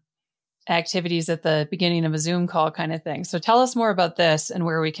you activities at the beginning of a Zoom call kind of thing. So tell us more about this and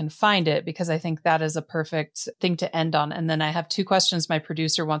where we can find it, because I think that is a perfect thing to end on. And then I have 2 questions my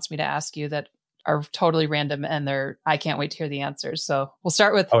producer wants me to ask you that are totally random and I can't wait to hear the answers. So we'll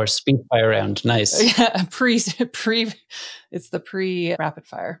start with our speed fire round. Nice. Yeah, it's the pre-rapid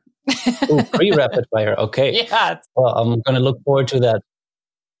fire. Oh, pre-rapid fire. Okay. Yeah. Well, I'm going to look forward to that.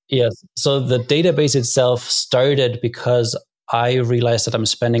 Yes. So the database itself started because I realized that I'm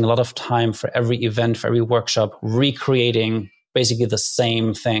spending a lot of time for every event, for every workshop, recreating basically the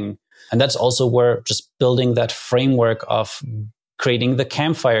same thing. And that's also where just building that framework of creating the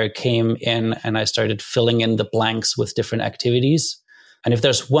campfire came in, and I started filling in the blanks with different activities. And if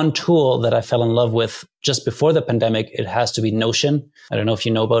there's one tool that I fell in love with just before the pandemic, it has to be Notion. I don't know if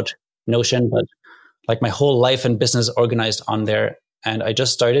you know about Notion, but like my whole life and business organized on there. And I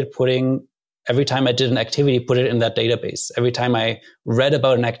just started putting, every time I did an activity, put it in that database. Every time I read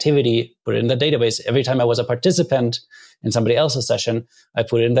about an activity, put it in the database. Every time I was a participant in somebody else's session, I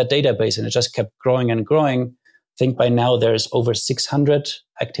put it in that database, and it just kept growing and growing. I think by now there's over 600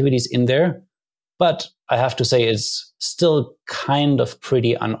 activities in there. But I have to say it's still kind of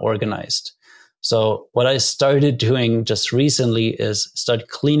pretty unorganized. So what I started doing just recently is start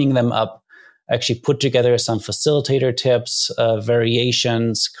cleaning them up, actually put together some facilitator tips,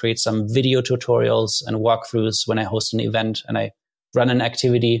 variations, create some video tutorials and walkthroughs when I host an event and I run an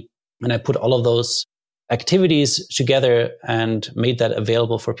activity. And I put all of those activities together and made that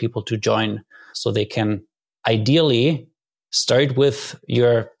available for people to join, so they can ideally start with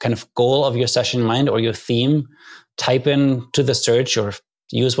your kind of goal of your session in mind or your theme, type in to the search or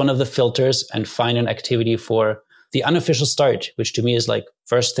use one of the filters and find an activity for the unofficial start, which to me is like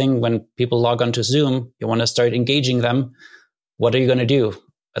first thing when people log onto Zoom, you want to start engaging them. What are you going to do?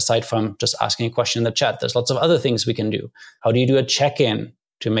 Aside from just asking a question in the chat, there's lots of other things we can do. How do you do a check-in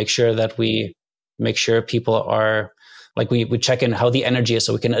to make sure that we make sure people are like, we check in how the energy is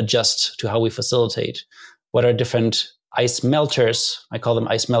so we can adjust to how we facilitate. What are different ice melters? I call them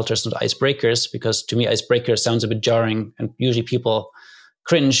ice melters, not icebreakers, because to me, icebreaker sounds a bit jarring and usually people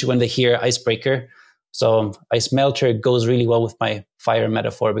cringe when they hear icebreaker. So ice melter goes really well with my fire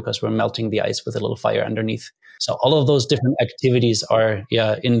metaphor because we're melting the ice with a little fire underneath. So all of those different activities are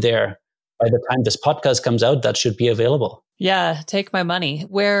in there. By the time this podcast comes out, that should be available. Yeah, take my money.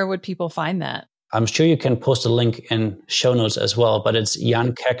 Where would people find that? I'm sure you can post a link in show notes as well, but it's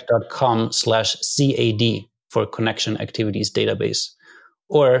jankeck.com/CAD for Connection Activities Database,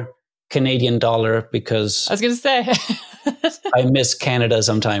 or Canadian dollar, because I was going to say, I miss Canada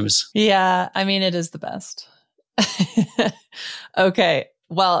sometimes. Yeah, I mean, it is the best. Okay.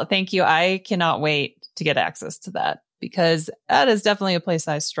 Well, thank you. I cannot wait to get access to that, because that is definitely a place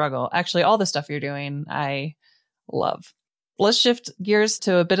I struggle. Actually, all the stuff you're doing, I love. Let's shift gears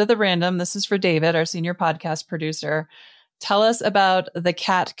to a bit of the random. This is for David, our senior podcast producer. Tell us about the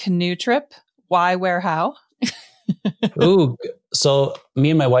cat canoe trip. Why, where, how? Ooh, so me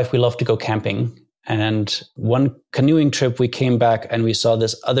and my wife, we love to go camping. And one canoeing trip, we came back and we saw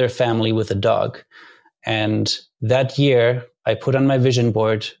this other family with a dog. And that year, I put on my vision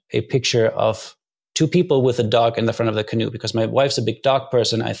board a picture of two people with a dog in the front of the canoe, because my wife's a big dog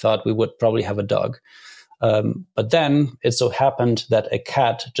person. I thought we would probably have a dog. But then it so happened that a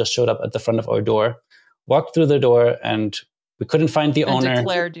cat just showed up at the front of our door, walked through the door, and we couldn't find the owner.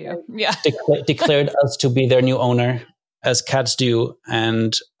 Declared you. Yeah. Declared us to be their new owner, as cats do.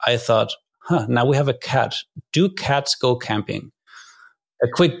 And I thought, now we have a cat. Do cats go camping? A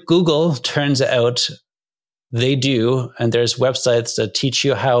quick Google turns out they do. And there's websites that teach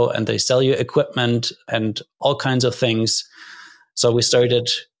you how, and they sell you equipment and all kinds of things. So we started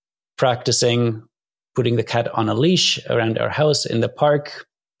practicing putting the cat on a leash around our house in the park.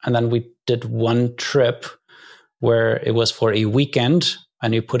 And then we did one trip where it was for a weekend,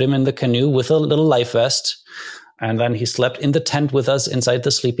 and we put him in the canoe with a little life vest. And then he slept in the tent with us inside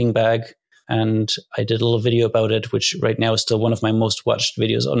the sleeping bag. And I did a little video about it, which right now is still one of my most watched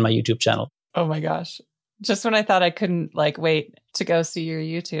videos on my YouTube channel. Oh my gosh. Just when I thought I couldn't wait to go see your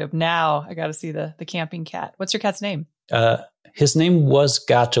YouTube, now I got to see the camping cat. What's your cat's name? His name was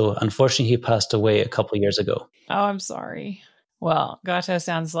Gato. Unfortunately, he passed away a couple of years ago. Oh, I'm sorry. Well, Gato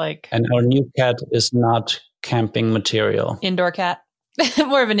sounds like... And our new cat is not camping material. Indoor cat?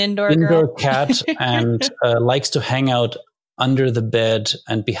 More of an indoor girl. Cat, and likes to hang out under the bed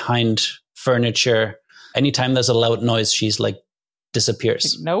and behind furniture. Anytime there's a loud noise, she's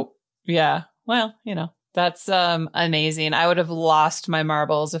disappears. Nope. Yeah. Well, that's amazing. I would have lost my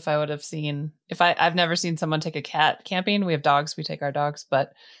marbles if I would have seen, I've never seen someone take a cat camping. We have dogs. We take our dogs,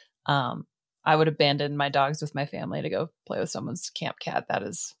 but I would abandon my dogs with my family to go play with someone's camp cat. That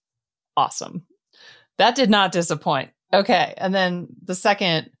is awesome. That did not disappoint. Okay. And then the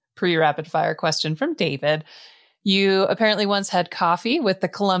second pre-rapid fire question from David. You apparently once had coffee with the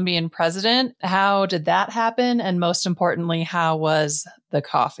Colombian president. How did that happen? And most importantly, how was the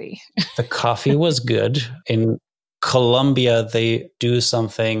coffee? The coffee was good. In Colombia, they do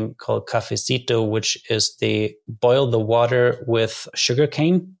something called cafecito, which is they boil the water with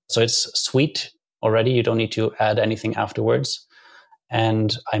sugarcane. So it's sweet already. You don't need to add anything afterwards.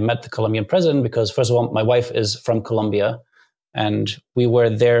 And I met the Colombian president because, first of all, my wife is from Colombia. And we were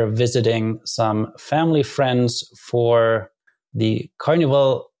there visiting some family friends for the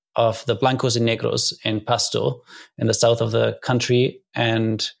carnival of the Blancos y Negros in Pasto in the south of the country.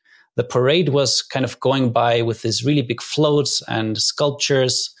 And the parade was kind of going by with these really big floats and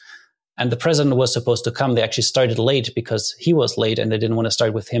sculptures. And the president was supposed to come. They actually started late because he was late and they didn't want to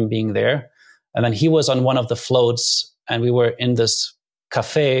start with him being there. And then he was on one of the floats and we were in this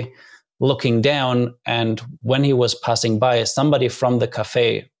cafe looking down. And when he was passing by, somebody from the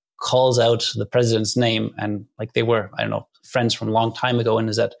cafe calls out the president's name. And like they were, I don't know, friends from a long time ago. And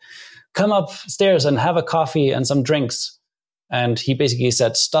he said, come upstairs and have a coffee and some drinks. And he basically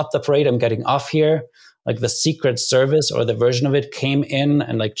said, stop the parade. I'm getting off here. Like the Secret Service or the version of it came in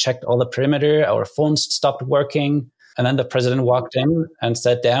and like checked all the perimeter. Our phones stopped working. And then the president walked in and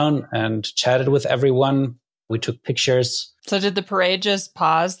sat down and chatted with everyone. We took pictures. So did the parade just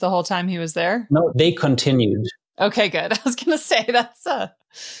pause the whole time he was there? No, they continued. Okay, good. I was going to say that's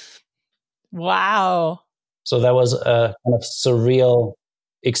wow. So that was a kind of surreal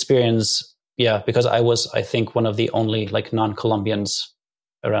experience. Yeah, because I was, I think, one of the only like non-Colombians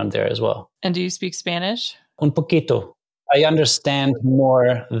around there as well. And do you speak Spanish? Un poquito. I understand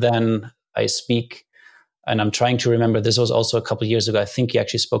more than I speak. And I'm trying to remember, this was also a couple of years ago. I think he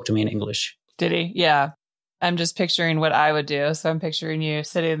actually spoke to me in English. Did he? Yeah. I'm just picturing what I would do. So I'm picturing you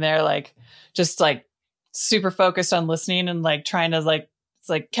sitting there, like, just like super focused on listening and like trying to like, it's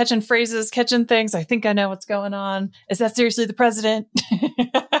like catching phrases, catching things. I think I know what's going on. Is that seriously the president?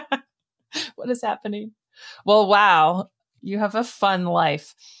 What is happening? Well, wow. You have a fun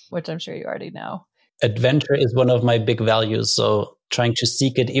life, which I'm sure you already know. Adventure is one of my big values. So trying to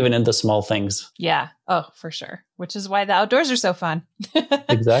seek it even in the small things. Yeah. Oh, for sure. Which is why the outdoors are so fun.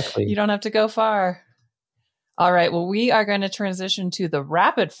 Exactly. You don't have to go far. All right. Well, we are going to transition to the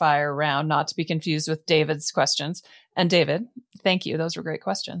rapid fire round, not to be confused with David's questions. And David, thank you. Those were great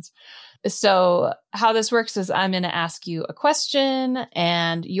questions. So how this works is I'm going to ask you a question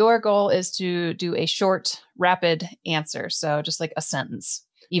and your goal is to do a short, rapid answer. So just like a sentence.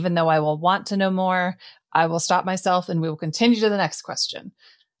 Even though I will want to know more, I will stop myself and we will continue to the next question.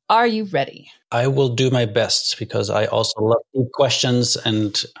 Are you ready? I will do my best because I also love deep questions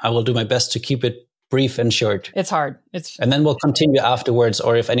and I will do my best to keep it brief and short. It's hard. And then we'll continue afterwards.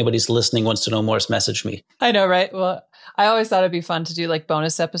 Or if anybody's listening wants to know more, message me. I know, right? Well, I always thought it'd be fun to do like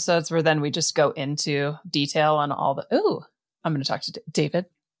bonus episodes where then we just go into detail on all the, ooh, I'm going to talk to David.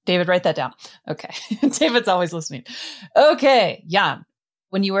 David, write that down. Okay. David's always listening. Okay. Jan,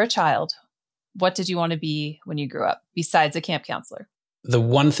 when you were a child, what did you want to be when you grew up besides a camp counselor? The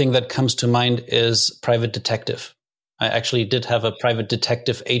one thing that comes to mind is private detective. I actually did have a private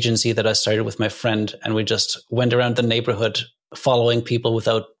detective agency that I started with my friend, and we just went around the neighborhood following people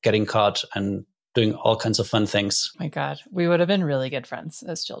without getting caught and doing all kinds of fun things. My God, we would have been really good friends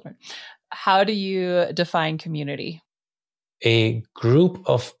as children. How do you define community? A group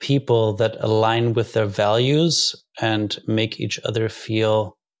of people that align with their values and make each other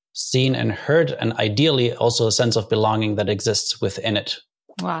feel seen and heard, and ideally also a sense of belonging that exists within it.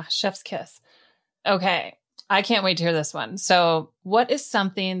 Wow, chef's kiss. Okay. I can't wait to hear this one. So what is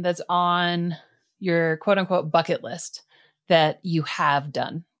something that's on your quote unquote bucket list that you have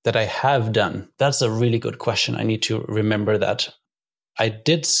done? That I have done? That's a really good question. I need to remember that. I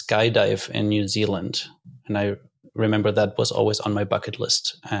did skydive in New Zealand, and I remember that was always on my bucket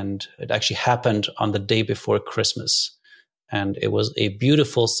list. And it actually happened on the day before Christmas. And it was a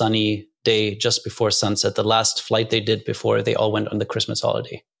beautiful sunny day just before sunset, the last flight they did before they all went on the Christmas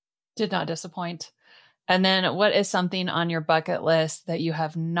holiday. Did not disappoint. And then what is something on your bucket list that you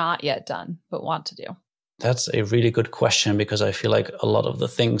have not yet done, but want to do? That's a really good question because I feel like a lot of the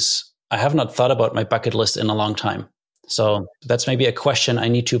things, I have not thought about my bucket list in a long time. So that's maybe a question I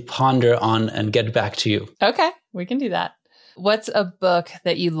need to ponder on and get back to you. Okay, we can do that. What's a book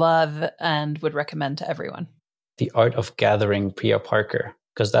that you love and would recommend to everyone? The Art of Gathering, P.R. Parker,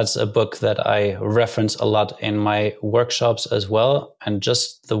 because that's a book that I reference a lot in my workshops as well. And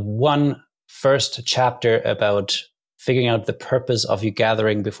just the one first chapter about figuring out the purpose of you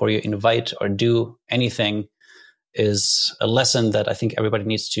gathering before you invite or do anything is a lesson that I think everybody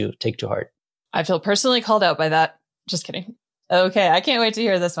needs to take to heart. I feel personally called out by that. Just kidding. Okay, I can't wait to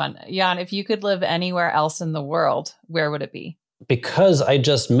hear this one. Jan, if you could live anywhere else in the world, where would it be? Because I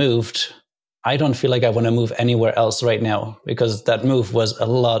just moved, I don't feel like I want to move anywhere else right now because that move was a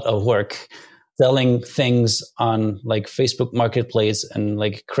lot of work. Selling things on like Facebook Marketplace and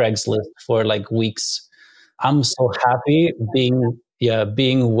like Craigslist for like weeks. I'm so happy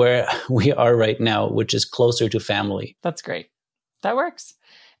being where we are right now, which is closer to family. That's great. That works.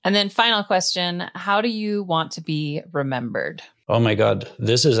 And then final question, how do you want to be remembered? Oh my God.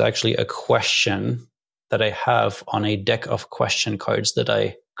 This is actually a question that I have on a deck of question cards that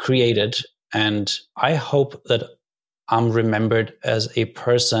I created. And I hope that I'm remembered as a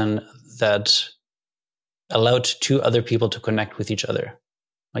person that allowed two other people to connect with each other.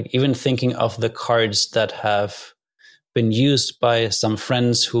 Like even thinking of the cards that have been used by some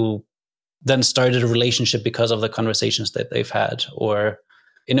friends who then started a relationship because of the conversations that they've had, or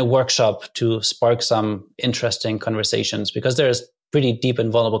in a workshop to spark some interesting conversations, because there's pretty deep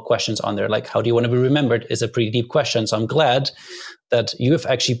and vulnerable questions on there. Like, how do you want to be remembered is a pretty deep question. So I'm glad that you've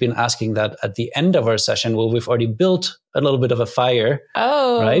actually been asking that at the end of our session, where we've already built a little bit of a fire.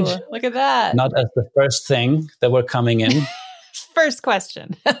 Oh, right? Look at that. Not as the first thing that we're coming in. First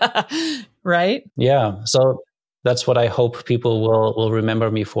question. Right? Yeah. So that's what I hope people will remember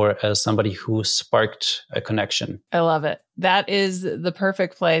me for, as somebody who sparked a connection. I love it. That is the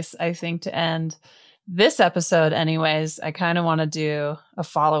perfect place, I think, to end this episode. Anyways, I kind of want to do a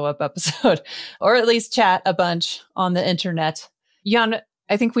follow-up episode, or at least chat a bunch on the internet. Jan,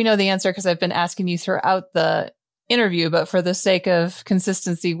 I think we know the answer because I've been asking you throughout the interview, but for the sake of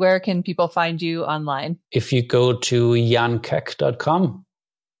consistency, where can people find you online? If you go to jankeck.com,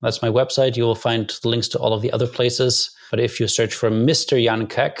 that's my website, you will find links to all of the other places. But if you search for Mr. Jan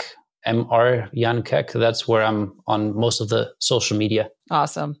Keck, Mr. Jan Keck, that's where I'm on most of the social media.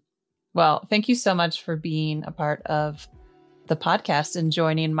 Awesome. Well, thank you so much for being a part of the podcast and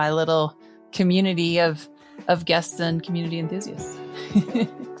joining my little community of guests and community enthusiasts.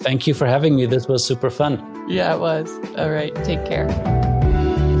 Thank you for having me. This was super fun. Yeah, it was. All right. Take care.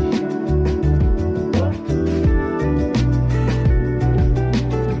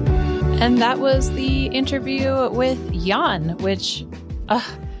 And that was the interview with Jan, which,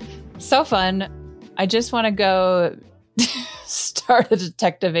 so fun. I just want to go start a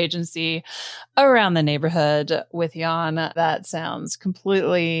detective agency around the neighborhood with Jan. That sounds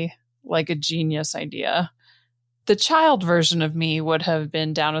completely like a genius idea. The child version of me would have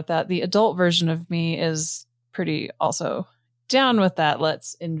been down with that. The adult version of me is pretty also down with that.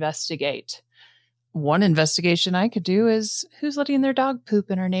 Let's investigate. One investigation I could do is who's letting their dog poop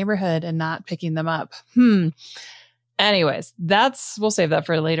in our neighborhood and not picking them up. Anyways, we'll save that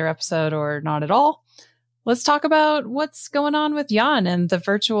for a later episode, or not at all. Let's talk about what's going on with Jan and the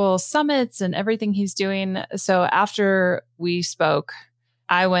virtual summits and everything he's doing. So after we spoke,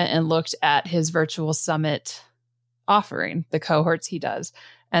 I went and looked at his virtual summit offering, the cohorts he does.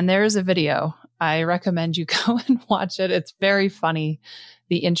 And there's a video. I recommend you go and watch it. It's very funny.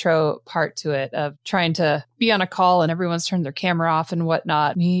 The intro part to it of trying to be on a call and everyone's turned their camera off and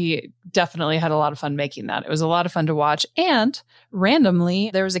whatnot. He definitely had a lot of fun making that. It was a lot of fun to watch. And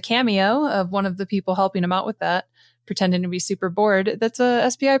randomly, there was a cameo of one of the people helping him out with that, pretending to be super bored. That's a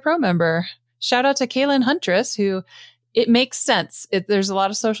SPI Pro member. Shout out to Kaylin Huntress, who it makes sense. There's a lot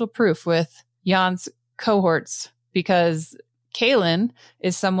of social proof with Jan's cohorts, because Kaylin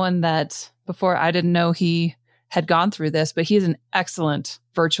is someone that before I didn't know he had gone through this, but he's an excellent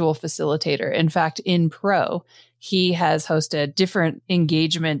virtual facilitator. In fact, in Pro, he has hosted different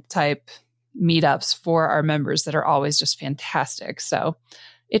engagement type meetups for our members that are always just fantastic. So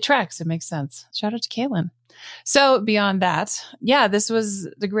it tracks. It makes sense. Shout out to Kaylin. So beyond that, yeah, this was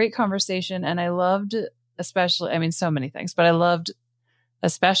the great conversation. And I loved so many things, but I loved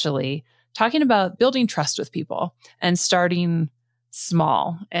especially talking about building trust with people and starting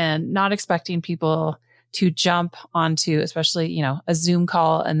small and not expecting people to jump onto, especially, a Zoom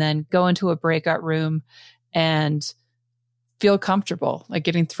call and then go into a breakout room and feel comfortable, like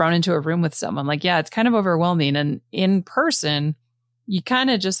getting thrown into a room with someone. Like, yeah, it's kind of overwhelming. And in person, you kind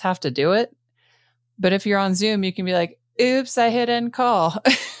of just have to do it. But if you're on Zoom, you can be like, oops, I hit end call.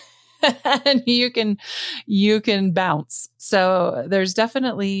 And you can bounce. So there's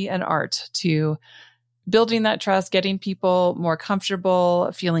definitely an art to building that trust, getting people more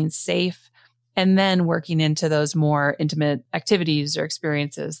comfortable, feeling safe, and then working into those more intimate activities or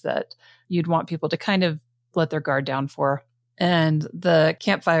experiences that you'd want people to kind of let their guard down for. And the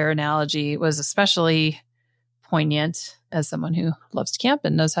campfire analogy was especially poignant as someone who loves to camp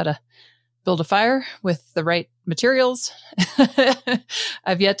and knows how to build a fire with the right materials.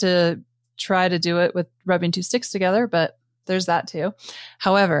 I've yet to try to do it with rubbing two sticks together, but there's that too.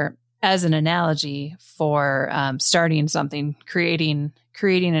 However, as an analogy for starting something, creating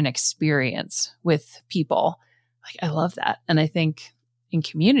an experience with people, like I love that. And I think in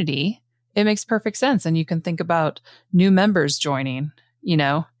community, it makes perfect sense. And you can think about new members joining,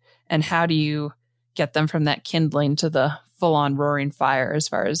 and how do you get them from that kindling to the full-on roaring fire as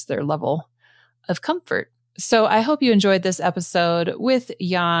far as their level of comfort. So I hope you enjoyed this episode with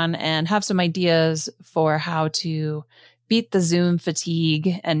Jan and have some ideas for how to beat the Zoom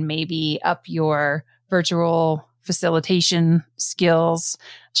fatigue and maybe up your virtual facilitation skills,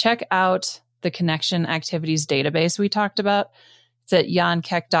 check out the connection activities database we talked about. It's at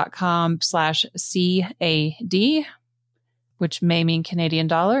jankeck.com/CAD, which may mean Canadian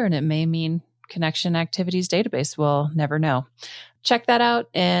dollar and it may mean connection activities database. We'll never know. Check that out.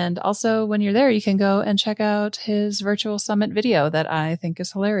 And also when you're there, you can go and check out his virtual summit video that I think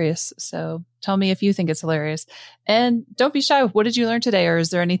is hilarious. So tell me if you think it's hilarious. And don't be shy. What did you learn today? Or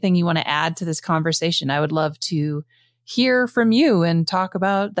is there anything you want to add to this conversation? I would love to hear from you and talk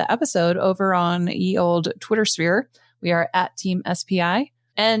about the episode over on ye old Twitter sphere. We are at Team SPI.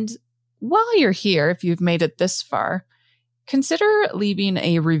 And while you're here, if you've made it this far, consider leaving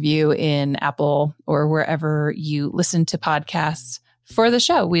a review in Apple or wherever you listen to podcasts for the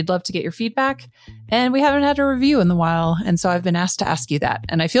show. We'd love to get your feedback. And we haven't had a review in a while. And so I've been asked to ask you that.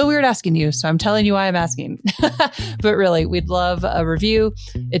 And I feel weird asking you, so I'm telling you why I'm asking. But really, we'd love a review.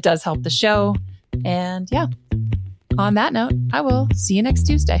 It does help the show. And yeah, on that note, I will see you next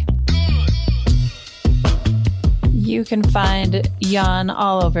Tuesday. You can find Jan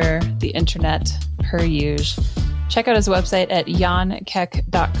all over the internet per usual. Check out his website at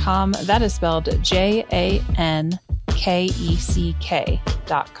jankeck.com. That is spelled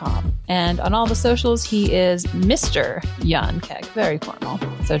JANKECK.com. And on all the socials, he is Mr. Jan Keck. Very formal.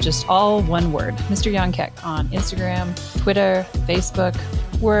 So just all one word. Mr. Jan Keck on Instagram, Twitter, Facebook,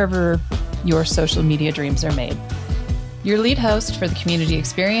 wherever your social media dreams are made. Your lead host for the community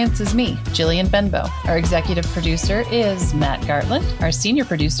experience is me, Jillian Benbow. Our executive producer is Matt Gartland. Our senior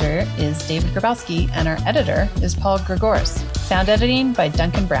producer is David Grabowski, and our editor is Paul Gregoris. Sound editing by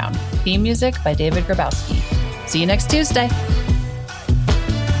Duncan Brown. Theme music by David Grabowski. See you next Tuesday.